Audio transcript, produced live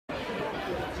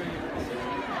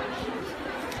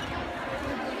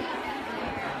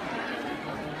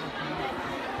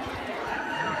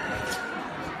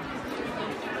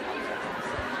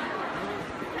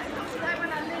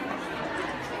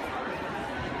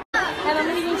En dan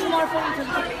liggen ze maar voor iets.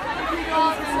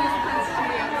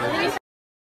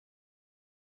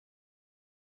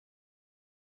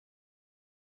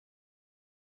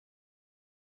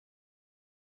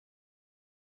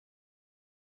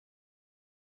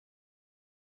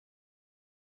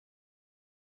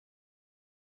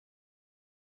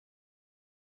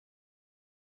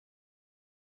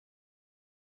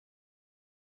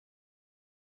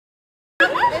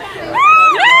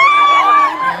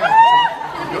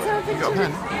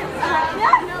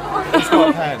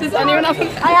 Does anyone have a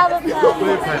pen? I have a pen.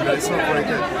 Blue pen, but it's not very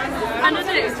good.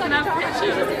 Benedict, can I have a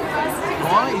picture?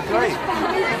 Why? Great.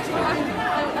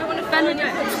 I want a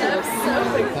Benedict.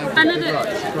 Benedict.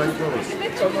 Great yours.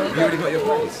 You already got your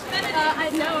place? I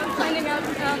know, I'm finding out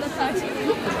on the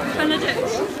 13th.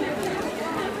 Benedict.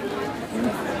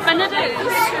 Benedict.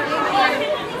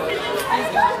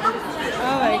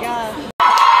 Oh my god.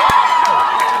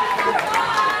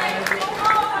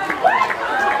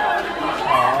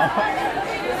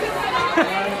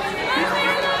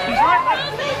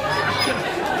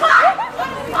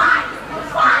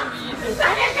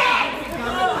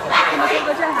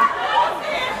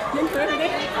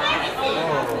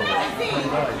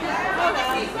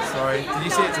 Sorry, did you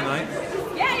see it tonight?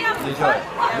 Yeah. Did you enjoy it?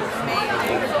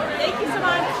 Thank you so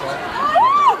much.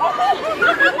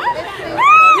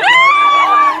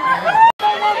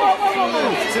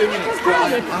 2 minutes.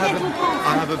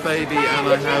 I have a baby and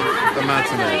I have a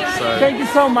matinee, so... Thank you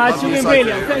so much, you've been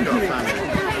brilliant, thank you. You're right.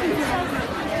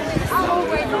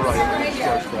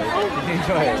 Did you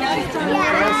enjoy it?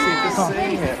 Mercy for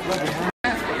seeing it.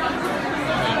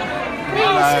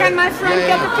 Please, can my friend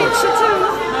get a picture too?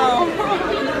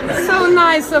 So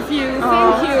nice of you,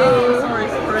 thank you.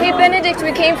 Hey Benedict,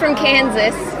 we came from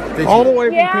Kansas. All the way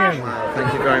from Kansas.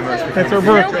 Thank you very much for It's her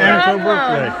coming. birthday, and it's her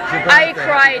birthday. I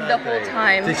cried the whole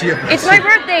time. Did you? It's my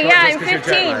birthday, yeah, I'm Just 'cause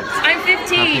 15. you're jet lagged. I'm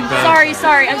 15. Happy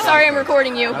Sorry, I'm sorry I'm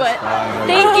recording you, but fine.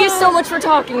 thank you so much for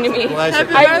talking to me. Pleasure.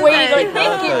 I waited like,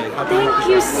 thank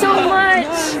you so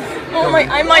much. Oh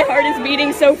my heart is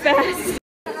beating so fast.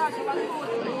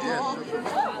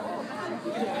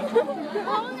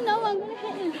 Oh no, I'm gonna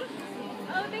hit him.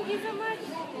 Oh, thank you so much.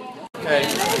 Okay,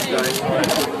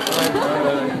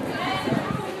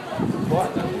 what?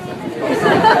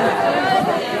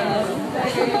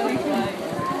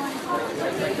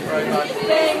 Thank you very much.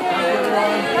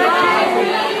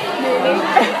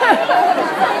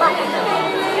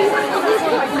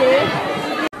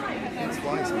 It's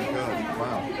twice, my God.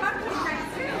 Wow.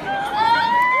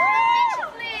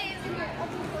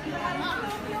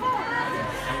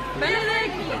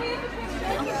 Benedict,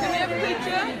 can we have a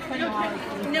picture?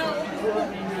 No.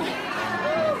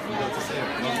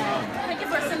 Thank you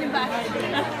for sending back.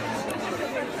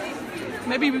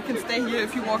 Maybe we can stay here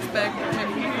if he walks back.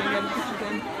 Maybe we can get a picture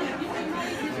then.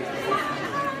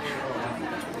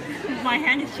 My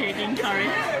hand is shaking, sorry.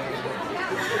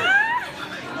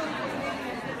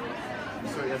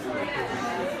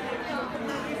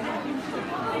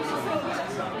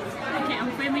 Okay,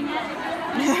 I'm filming it.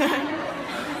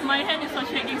 My hand is so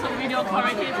shaking, so video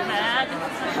quality is bad.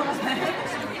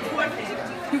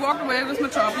 He walked away with my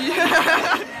trophy.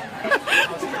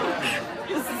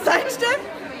 Is it sein Step?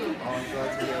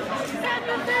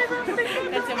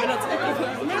 That's a minute.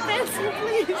 No, pencil,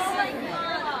 please.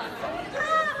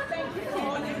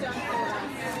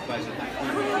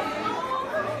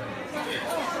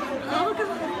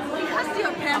 Because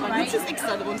your pen, Aber gibt's das X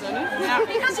da drunter, ne? Ja.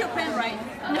 Because your pen, right?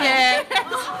 Yeah.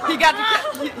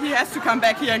 He has to come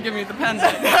back here and give me the pen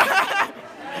then.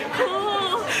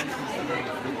 Cool.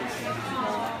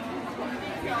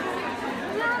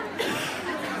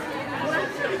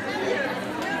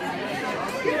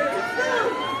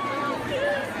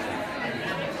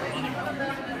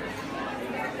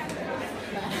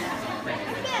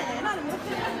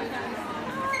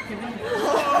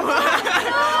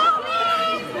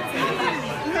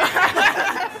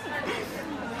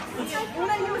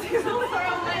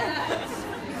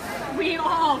 We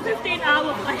all 15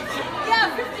 hours late.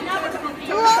 Yeah, 15 hours from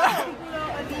here.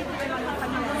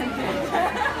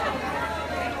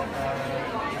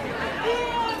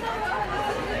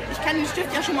 Ich kann den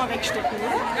Stift ja schon mal wegstecken,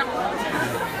 oder? Ja.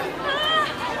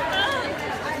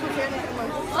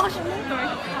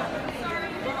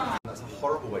 That's a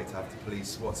horrible way to have to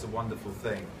police what's a wonderful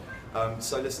thing.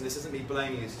 So listen, this isn't me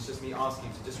blaming you, this is just me asking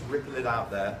you to just ripple it out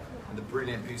there in the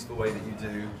brilliant, beautiful way that you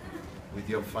do with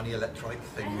your funny electronic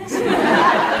things.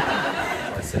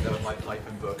 I said that with my pipe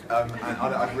and book. And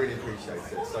I really appreciate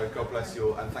it. So God bless you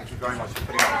all, and thank you very much for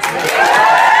putting up with me.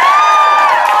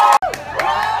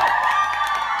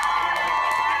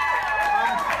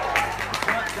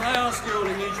 Can I ask you all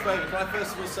a huge favour? favour? Can I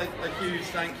first of all say a huge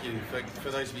thank you for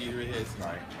those of you who are here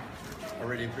tonight? I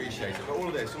really appreciate it. But all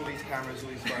of this, all these cameras, all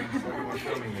these phones, everyone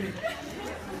filming me.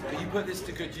 But you put this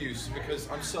to good use because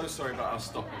I'm so sorry about us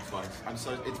stopping twice.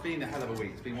 It's been a hell of a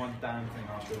week. It's been one damn thing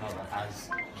after another, as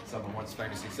someone once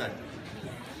famously said.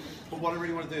 But what I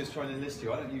really want to do is try and enlist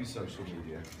you. I don't use social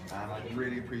media, and I'd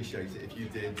really appreciate it if you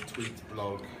did tweet,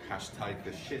 blog, hashtag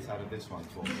the shit out of this one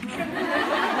for me.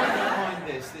 Behind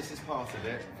this is part of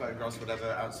it. Photographs,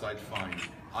 whatever, outside, fine.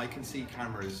 I can see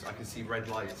cameras, I can see red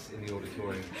lights in the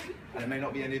auditorium, and it may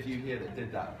not be any of you here that did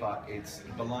that, but it's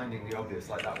blindingly obvious,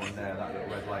 like that one there, that little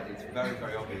red light. It's very,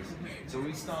 very obvious. So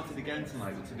we started again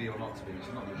tonight with To Be or Not To Be, which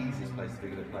is not the easiest place to be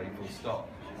going to play, full stop.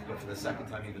 But for the second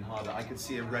time even harder. I could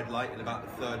see a red light in about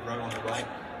the third row on the right.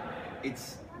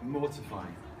 It's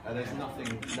mortifying. There's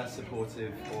nothing less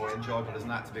supportive or enjoyable as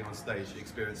that to be on stage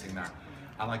experiencing that.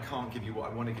 And I can't give you what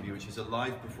I want to give you, which is a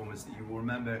live performance that you will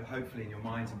remember hopefully in your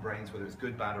minds and brains, whether it's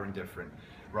good, bad or indifferent,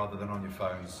 rather than on your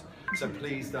phones. So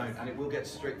please don't, and it will get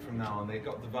strict from now on. They've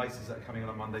got devices that are coming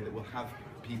on Monday that will have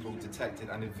people detected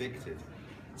and evicted.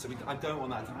 So I don't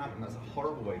want that to happen. That's a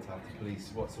horrible way to have to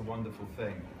police what's a wonderful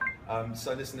thing.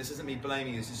 So listen, this isn't me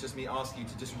blaming you, this is just me asking you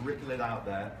to just ripple it out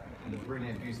there in the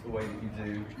brilliant, beautiful way that you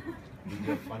do with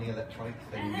your funny electronic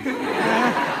things.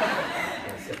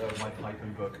 I'll sit there with my pipe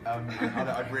and book.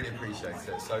 I'd really appreciate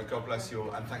it. So God bless you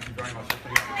all, and thank you very much for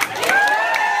coming.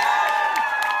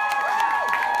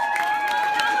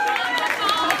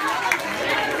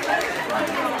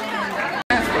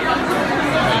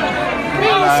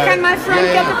 Can my friend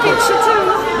get a picture too?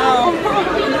 No.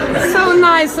 So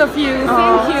nice of you,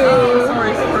 thank you.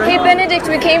 Hey Benedict,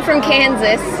 we came from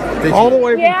Kansas. All the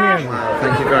way from Kansas. Wow,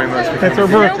 thank you very much. It's her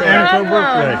birthday. No It's her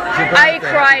birthday. I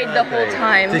cried the whole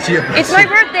time. Did you? It's my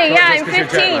birthday, yeah, I'm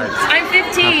 15. I'm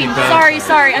 15.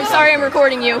 Sorry, I'm sorry I'm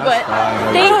recording you, but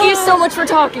thank you so much for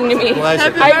talking to me.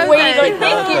 I waited,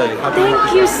 thank you.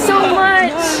 Thank you so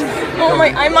much. Oh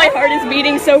my heart is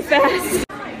beating so fast.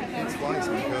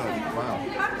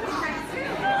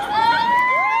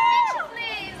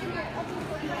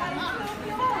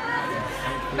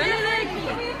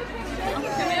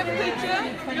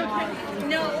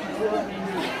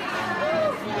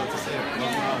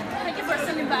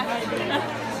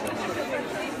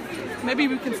 Maybe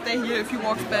we can stay here if he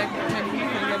walks back. Maybe we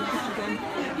can get a picture then.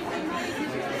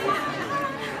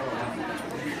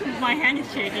 My hand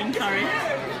is shaking, sorry.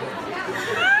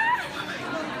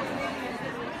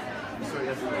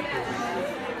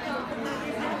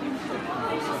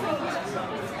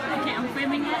 Okay, I'm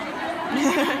filming it.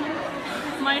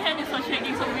 My hand is so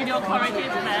shaking, so video quality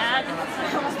is bad.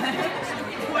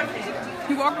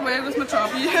 He walked away with my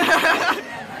trophy.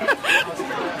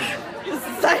 Ist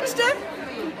es sein Step?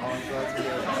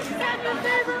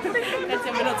 That's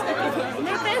a minute.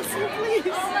 No, Benson, please. He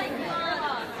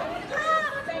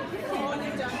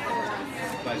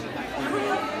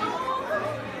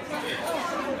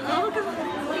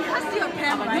has your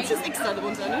pen, right? This is extra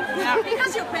drunter, ne? He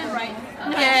has your pen, right?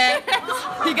 Yeah.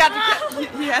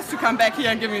 He has to come back here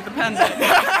and give me the pen.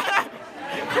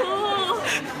 Cool.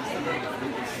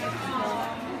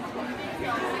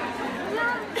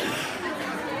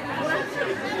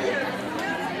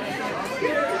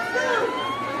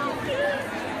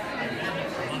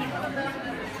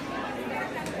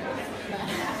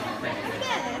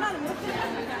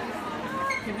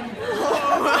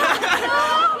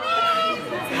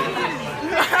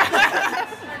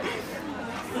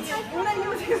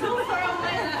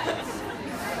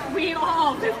 We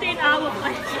all 15 hours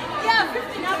like Yeah,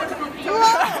 15 hours.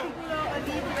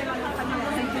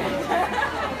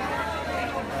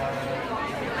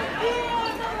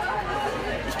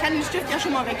 Ich kann den Stift ja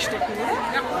schon mal wegstecken, ne?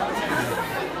 Ja.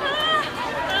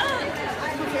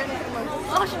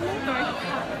 oh, sorry.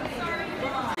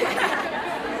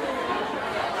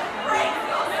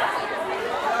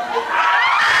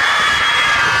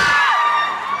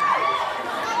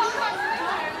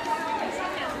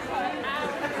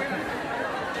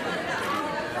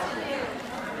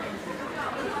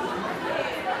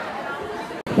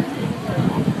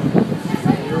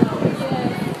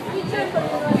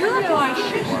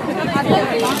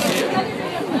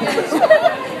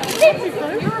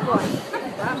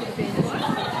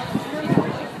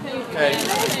 Okay,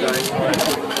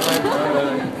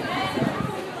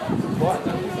 what?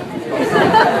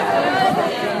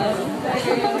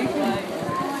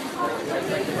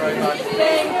 Thank you very much.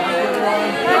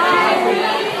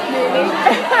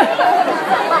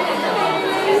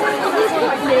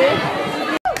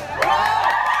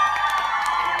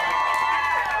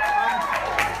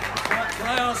 Can I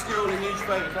ask you all a huge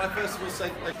favour? Can I first of all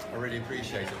say I really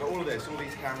appreciate it, but all of this this, all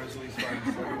these cameras, all these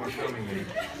phones, everyone filming me.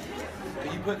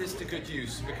 But you put this to good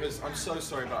use because I'm so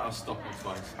sorry about us stopping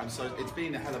twice. It's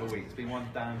been a hell of a week. It's been one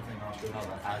damn thing after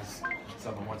another, as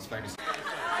someone once famously.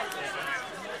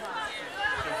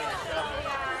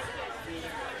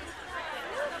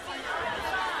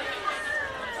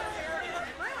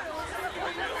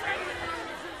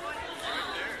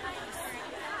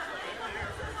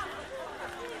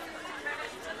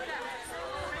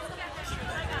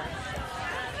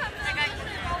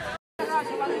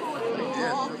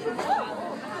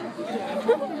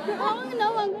 Oh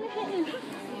no, I'm gonna hit him.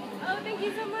 Oh, thank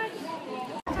you so much.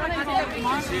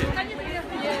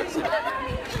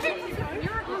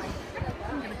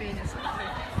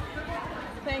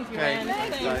 Thank you, Okay. man.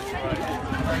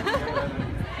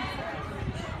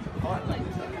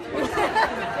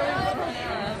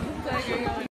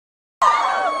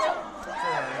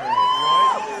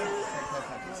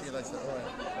 See you later. All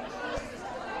right.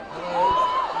 Hello.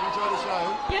 You enjoy the show?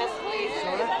 Yes, please.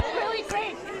 That's really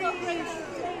great. So great.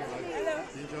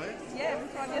 Did you enjoy it? Yeah, we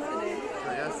saw yesterday.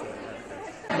 Yesterday.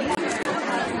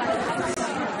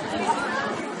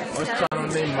 I was trying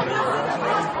to name what it was.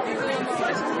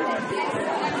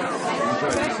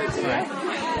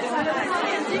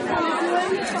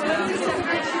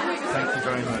 Thank you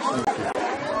very much.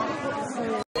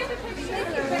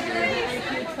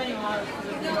 Thank you.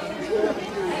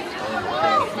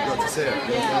 You got to see it.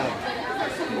 Yeah.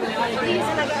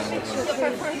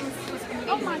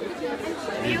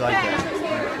 You like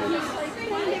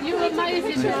it? You were my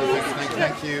official.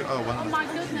 Thank you. Oh, well, Oh my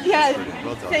goodness. Yeah,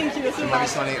 well done. thank you so You might be much.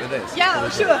 signing it with this. Yeah,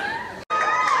 sure.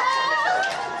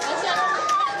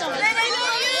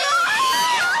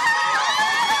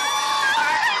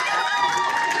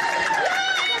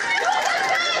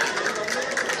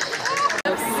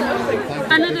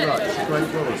 Benedict. Great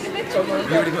choice.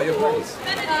 You already got your place?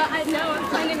 I know, I'm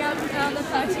finding out on the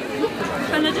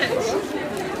 13th. Benedict.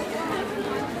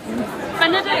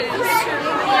 Benedict.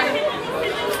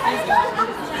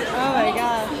 Oh my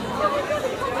god.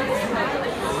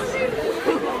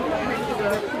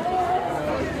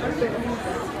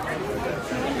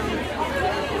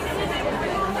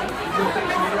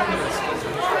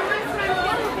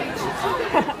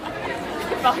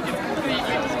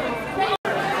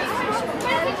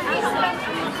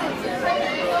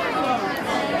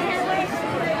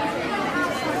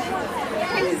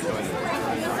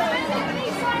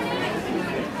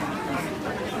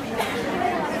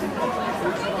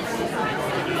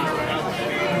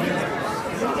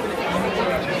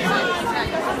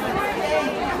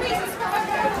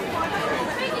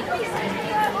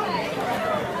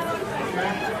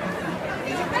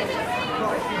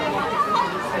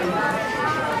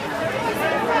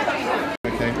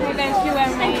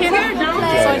 Thank you very much.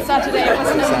 So it's Saturday. It was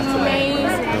amazing.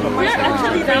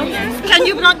 Actually, can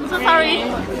you block the sorry?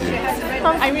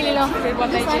 I really loved it,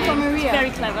 what they did.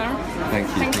 Very clever. Thank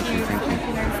you. Thank you.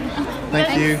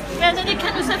 Thank you. Benedict,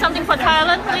 can you say something for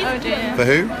Thailand, please? Oh dear. For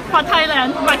who? For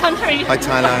Thailand, my country. Hi,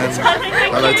 Thailand.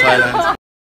 Thank Hello, you. Thailand.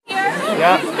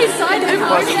 Yeah. His side over.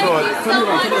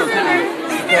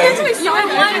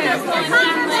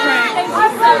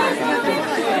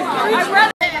 I'd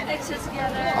rather pictures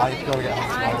together. I've got to get home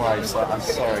to my wife, so I'm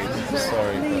sorry. I'm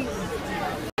sorry.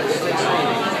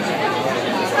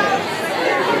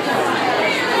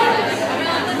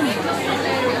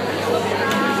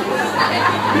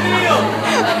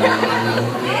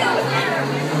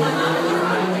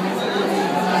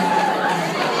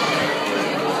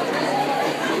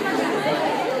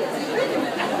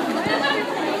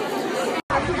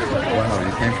 Wow,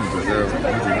 you came from Brazil.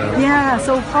 Yeah,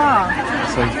 so far.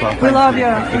 So far. We love you.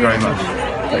 Thank you very much.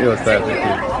 Yours there,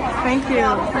 thank you. Thank you.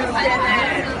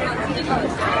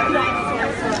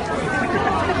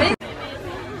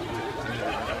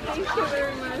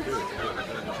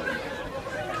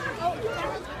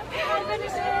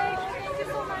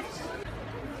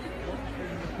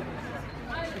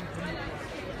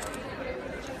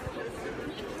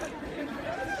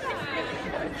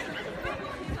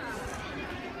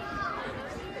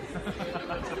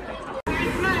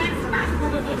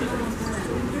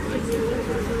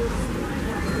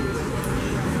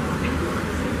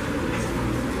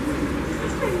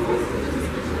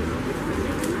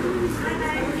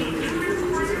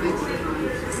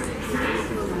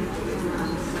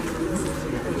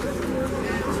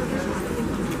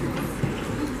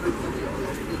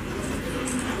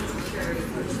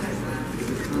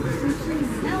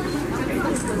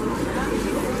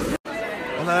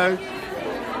 Hello.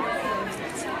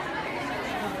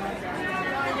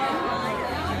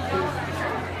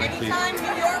 Anytime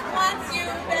New York wants you,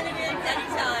 Benedict,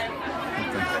 anytime.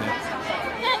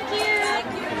 Thank you.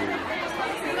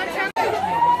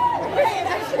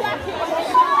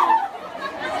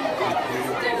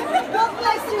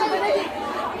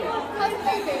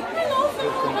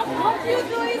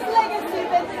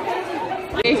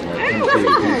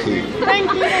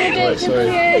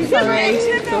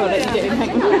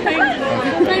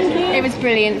 It was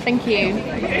brilliant. Thank you.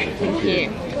 Thank you.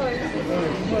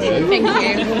 Thank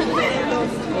you.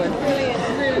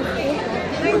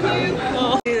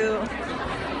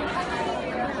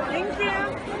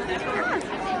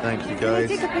 Thank you, guys.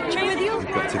 Take a picture with you? I've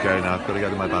got to go now. I've got to go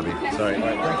to my baby. Sorry.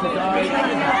 Right, thank you, guys.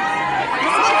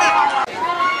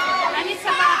 And it's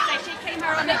her birthday. She came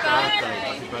here on her birthday.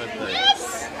 Happy birthday. Yes!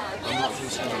 I'm not too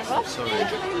sorry. Sorry.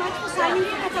 Thank you very much for signing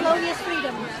for Catalonia's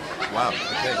freedom. Wow.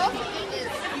 Okay.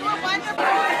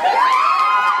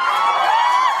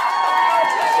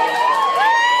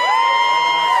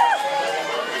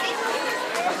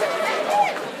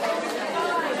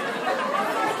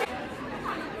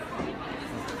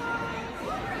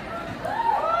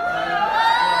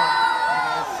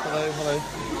 Hello.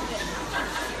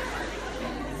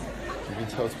 You've been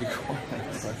told to be quiet.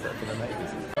 It's my fucking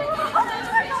amazing.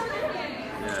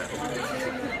 Yeah.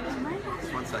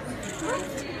 Just 1 second.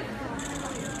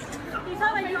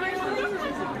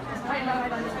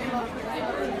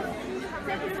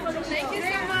 Thank you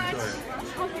so much.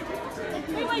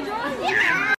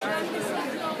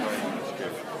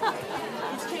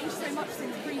 It's changed so much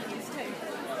since previous too.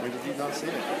 When did you not see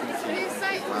it? Please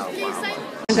say.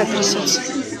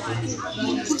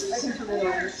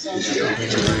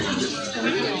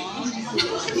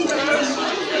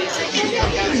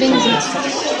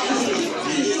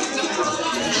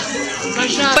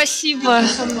 Спасибо.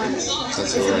 That's alright.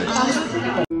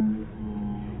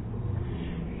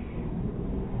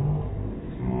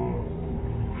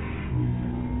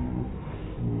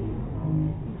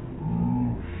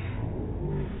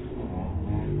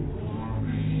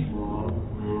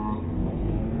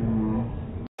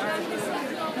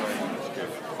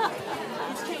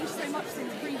 It's changed so much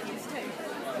since previous too.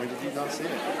 When did you not see it?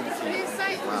 Please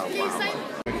say.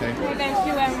 Okay. Thank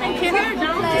you,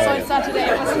 Emily. So it's Saturday. It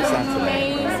was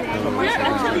amazing.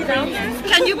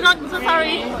 Can you block the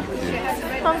safari?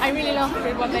 I really loved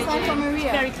what they did.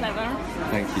 Very clever.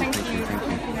 Thank you.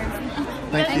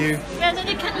 Thank you.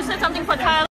 Benedict, can you say something for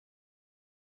Kyle?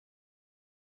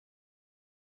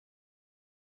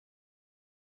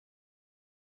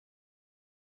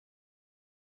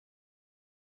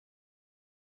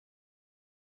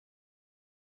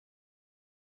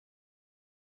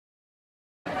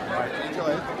 Enjoy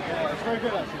it. It's very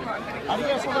good actually. How do you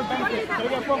get former benefit? Can I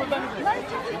get former benefit?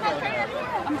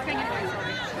 I'm thinking.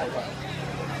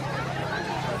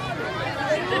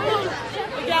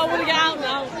 Yeah, I want to get out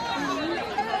now.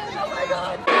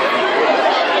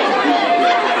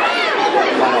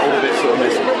 All of it sort of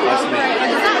missing. Nice to meet you.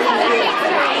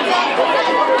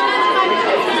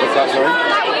 What's that, sorry?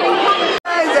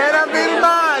 Era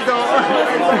filmado!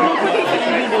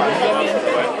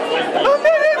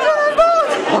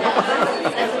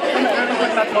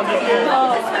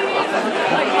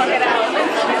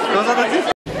 Cosa da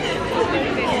dire?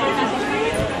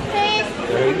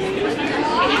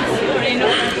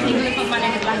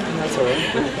 That's all right.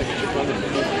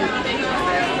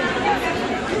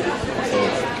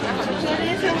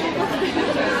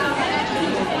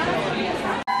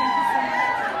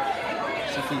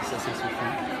 Sophie, ça c'est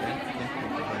Sophie.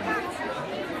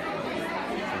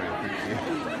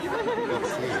 Good to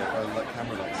see you. That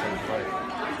camera looks so bright.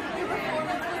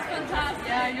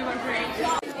 Yeah, you were great.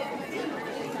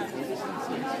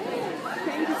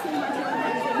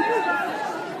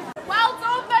 Well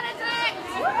done, Benedict!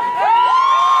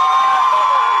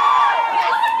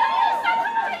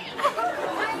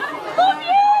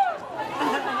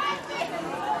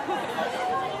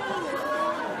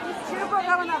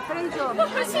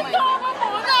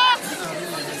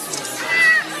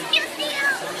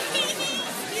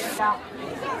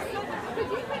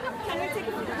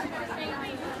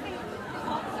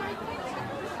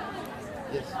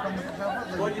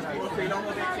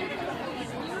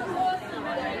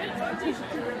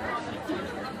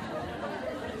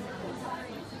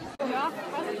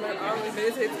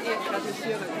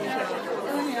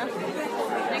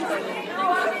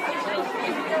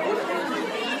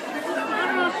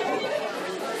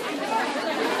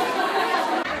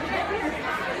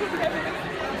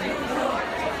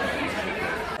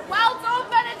 Well done,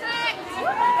 Benedict!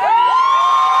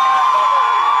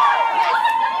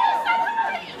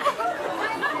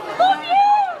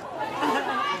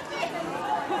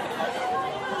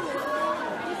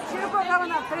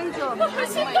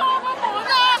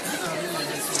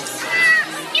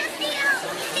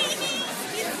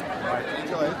 Right,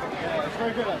 enjoy it. It's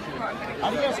very good actually. How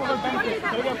do you get former benefit?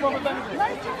 Can I get former benefit?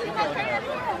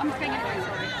 I'm thinking.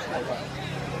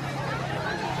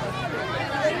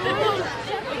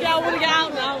 Yeah, I want to get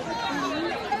out now.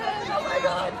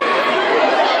 god.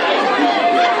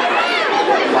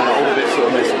 All the bits sort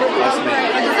of missing. Nice to meet you.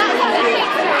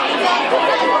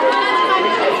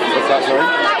 What's that, sorry?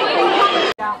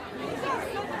 Yeah.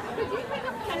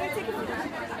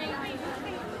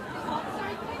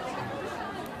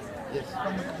 Yes.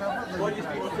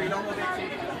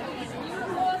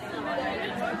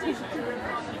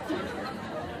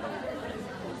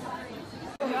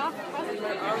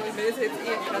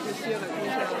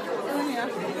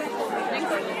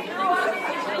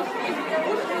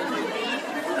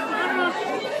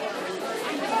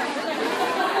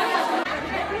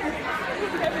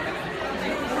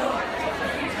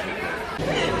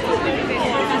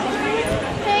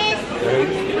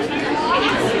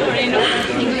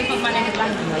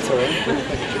 That's all right.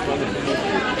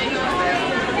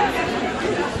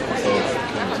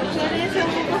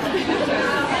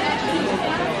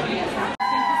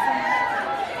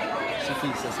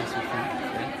 Sophie, ça c'est Sophie.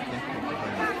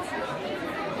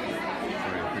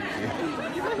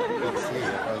 Let's see,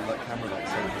 that camera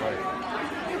looks so bright.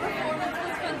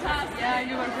 Yeah,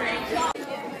 you were great.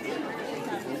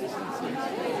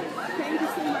 Thank you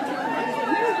so much.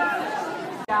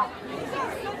 Yeah.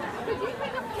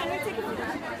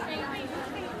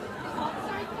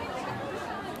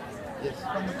 Yes.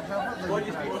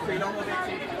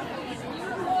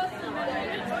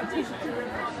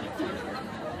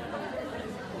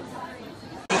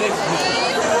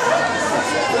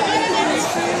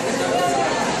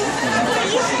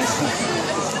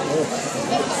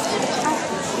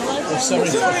 Oh, sorry.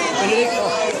 Benedict.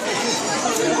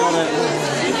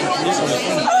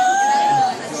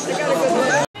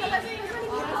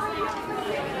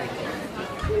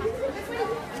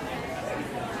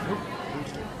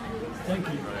 Thank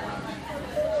you.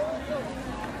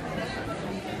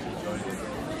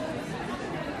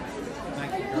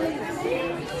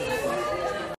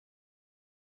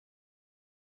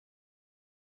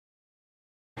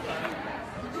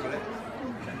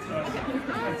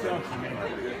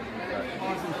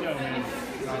 Awesome show, man.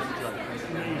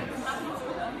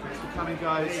 Thanks for coming,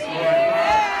 guys.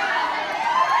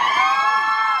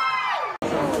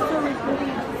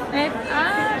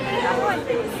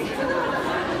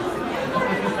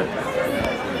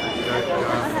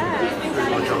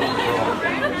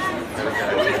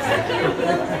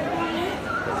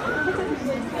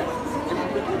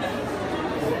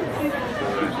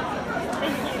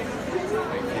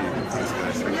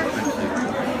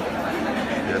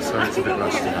 Sorry, it's a bit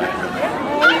rushed tonight.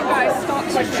 Oh, you guys, stop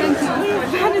pushing.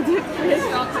 Benedict, please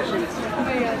stop pushing. Oh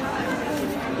my god.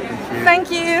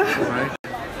 Thank you.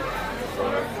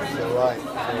 It's alright.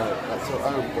 That's all.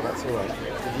 Oh, well, that's alright.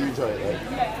 Did you enjoy it though?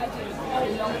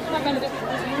 Hi Benedict, it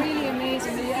was really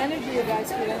amazing. The energy you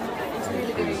guys feel is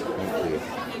really great. Thank you.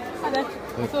 Hi there. I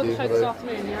saw the show this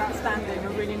afternoon. You're outstanding. I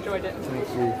really enjoyed it. Thank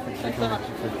you. Thanks so much.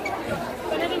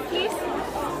 Benedict, please.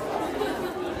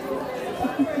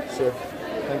 Sure.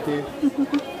 Thank you. Thank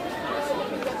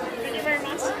you very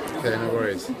much. Okay, no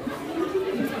worries.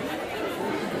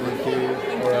 Thank you.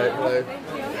 Alright, hello.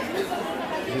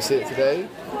 Did you see it today?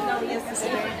 No,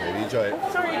 yesterday. Did you enjoy it?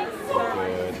 Sorry.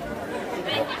 Good.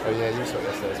 Oh yeah, you saw it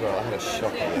yesterday as well. I had a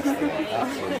shocker yesterday.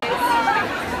 Absolutely.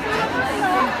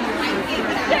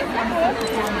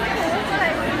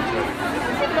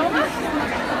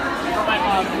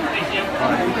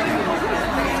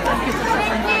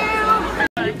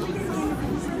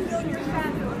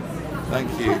 Thank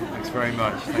you. Thanks very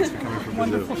much. Thanks for coming from Brazil.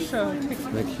 Wonderful show.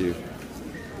 Thank you.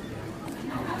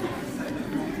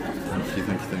 Thank you,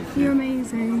 thank you, thank you. You're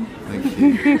amazing. Thank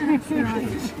you. Glad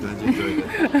you enjoyed it.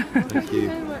 Thank you.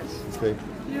 So much. Okay.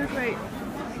 You're great.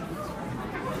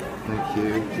 Thank you.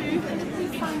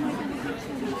 I'm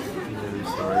really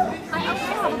sorry. I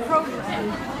actually have a program.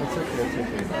 It's okay, it's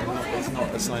okay. It's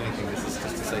not a signing thing, this is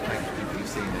just to say thank you to people who've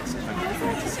seen it. It's kind of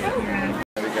great to see it.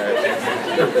 There we go.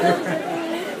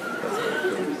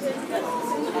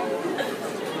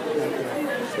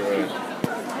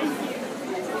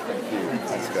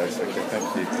 Thanks guys, okay, thank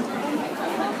you.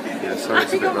 Yeah, sorry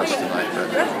it's a bit rushed tonight, but...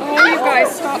 Oh, you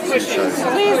guys, stop pushing.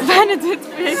 Please, Benedict,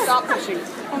 please. Stop pushing.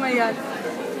 Oh my god.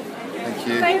 Thank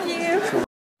you. Thank you.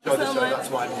 Enjoy the show, that's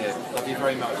why I'm here. Love you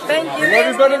very much. Thank you.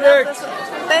 Love you, Benedict.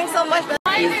 Thanks so much.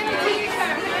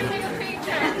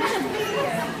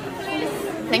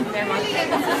 Thank you very much.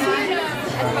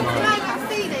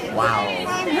 Wow.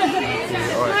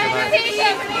 Alright, good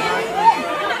night.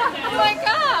 Oh my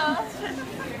god.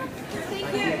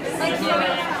 Thank you.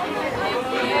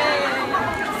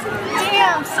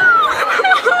 Damn.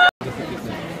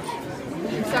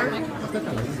 Sorry.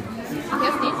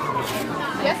 Yes, Nick.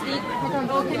 Yes, Nick.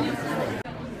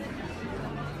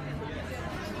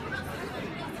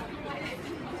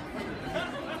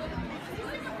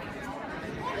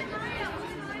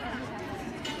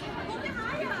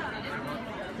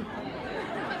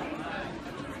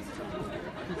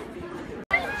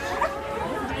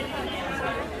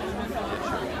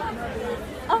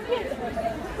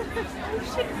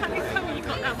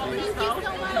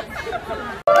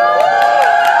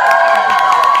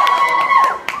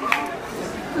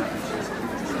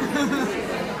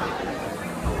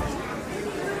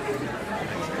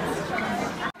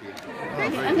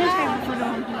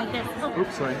 like this. Oh.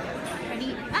 Oops, sorry.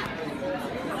 Ready? Ah.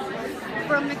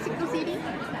 From Mexico City.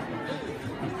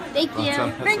 Thank you.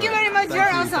 Thank you very much.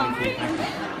 You're awesome.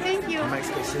 Thank you.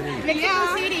 Mexico City.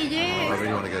 Mexico City, yeah. Oh, I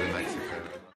really want to go to Mexico.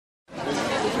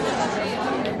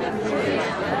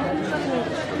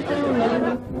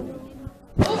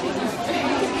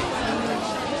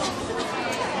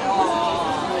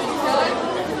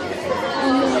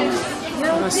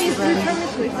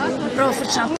 Bra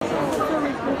fortsatt.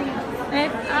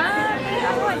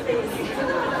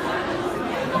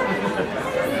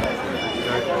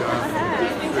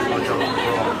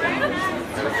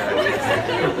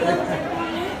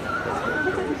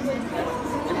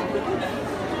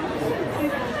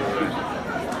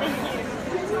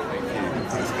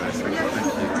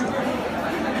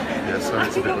 Sorry,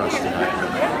 it's a bit rushed tonight.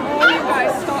 Oh, you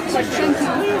guys, stop pushing.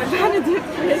 Benedict,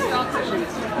 please stop pushing.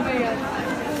 Oh my god.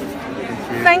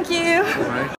 Thank you.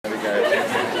 Right. There we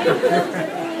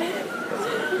go.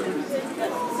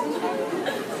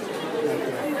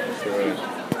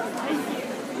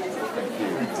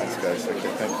 Thanks, guys.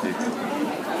 Okay, thank you.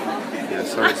 Yeah,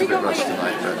 sorry, it's a bit rushed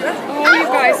tonight. But Oh, you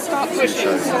guys, stop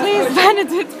pushing. Please,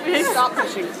 Benedict, please stop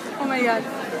pushing. Oh my god.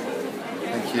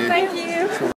 thank you. Thank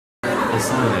you.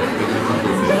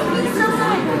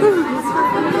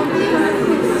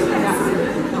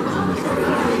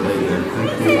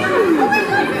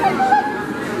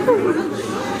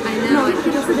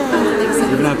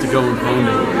 You're gonna have to go and phone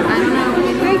me.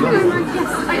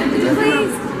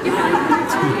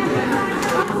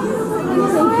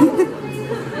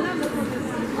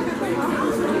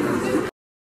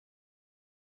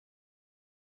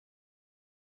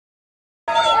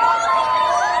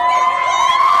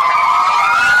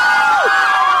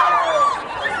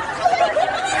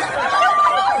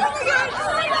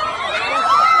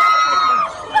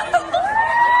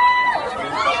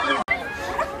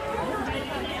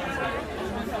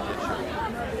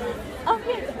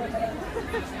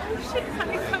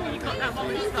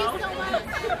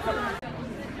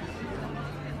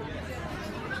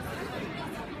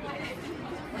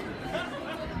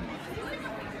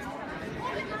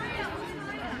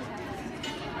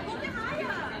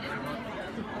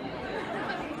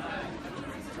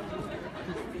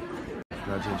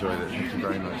 Glad you enjoyed it. Thank you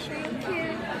very much. Thank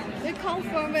you. We come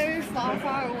from very far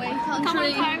away country. Come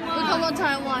on, Taiwan. We come on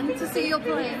Taiwan to see your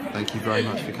play. Thank you very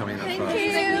much for coming that far.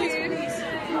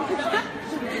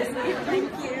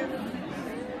 Thank you.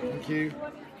 Thank you.